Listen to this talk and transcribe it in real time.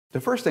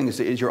The first thing is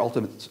your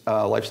ultimate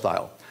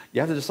lifestyle.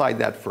 You have to decide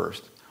that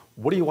first.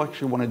 What do you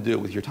actually want to do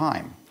with your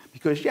time?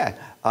 Because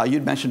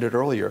you'd mentioned it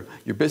earlier,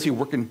 you're busy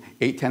working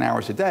 8, 10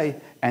 hours a day,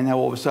 and now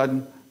all of a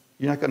sudden,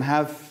 you're not going to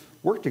have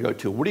work to go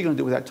to. What are you going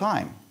to do with that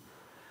time?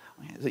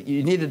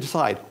 You need to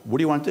decide, what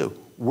do you want to do?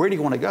 Where do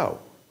you want to go?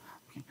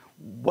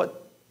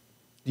 What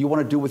do you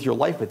want to do with your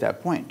life at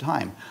that point in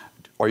time?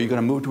 Are you going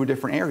to move to a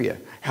different area?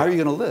 How are you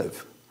going to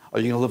live? Are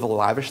you going to live a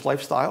lavish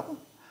lifestyle?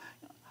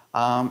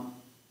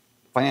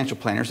 Financial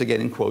planners, again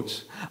in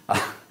quotes,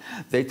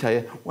 they tell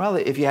you, well,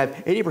 if you have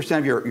 80%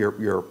 of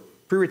your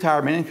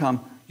pre-retirement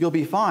income, you'll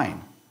be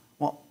fine.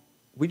 Well,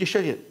 we just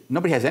showed you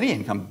nobody has any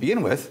income to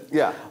begin with.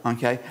 Yeah.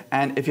 Okay.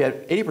 And if you have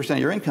 80% of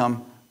your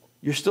income,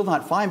 you're still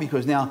not fine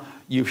because now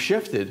you've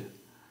shifted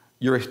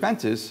your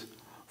expenses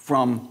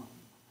from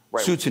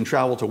suits and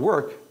travel to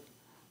work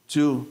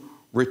to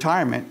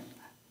retirement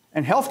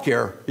and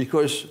healthcare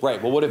because well,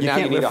 what if now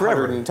you need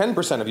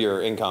 110% of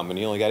your income and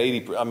you only got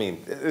 80%? I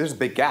mean, there's a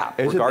big gap.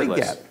 There's regardless.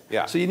 a big gap.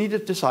 Yeah. So you need to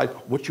decide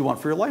what you want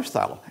for your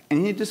lifestyle, and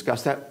you need to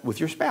discuss that with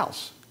your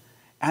spouse.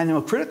 And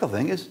the critical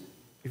thing is,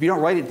 if you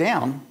don't write it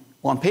down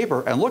on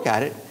paper and look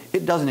at it,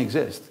 it doesn't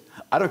exist.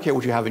 I don't care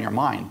what you have in your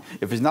mind.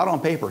 If it's not on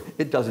paper,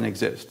 it doesn't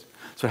exist.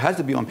 So it has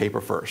to be on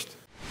paper first.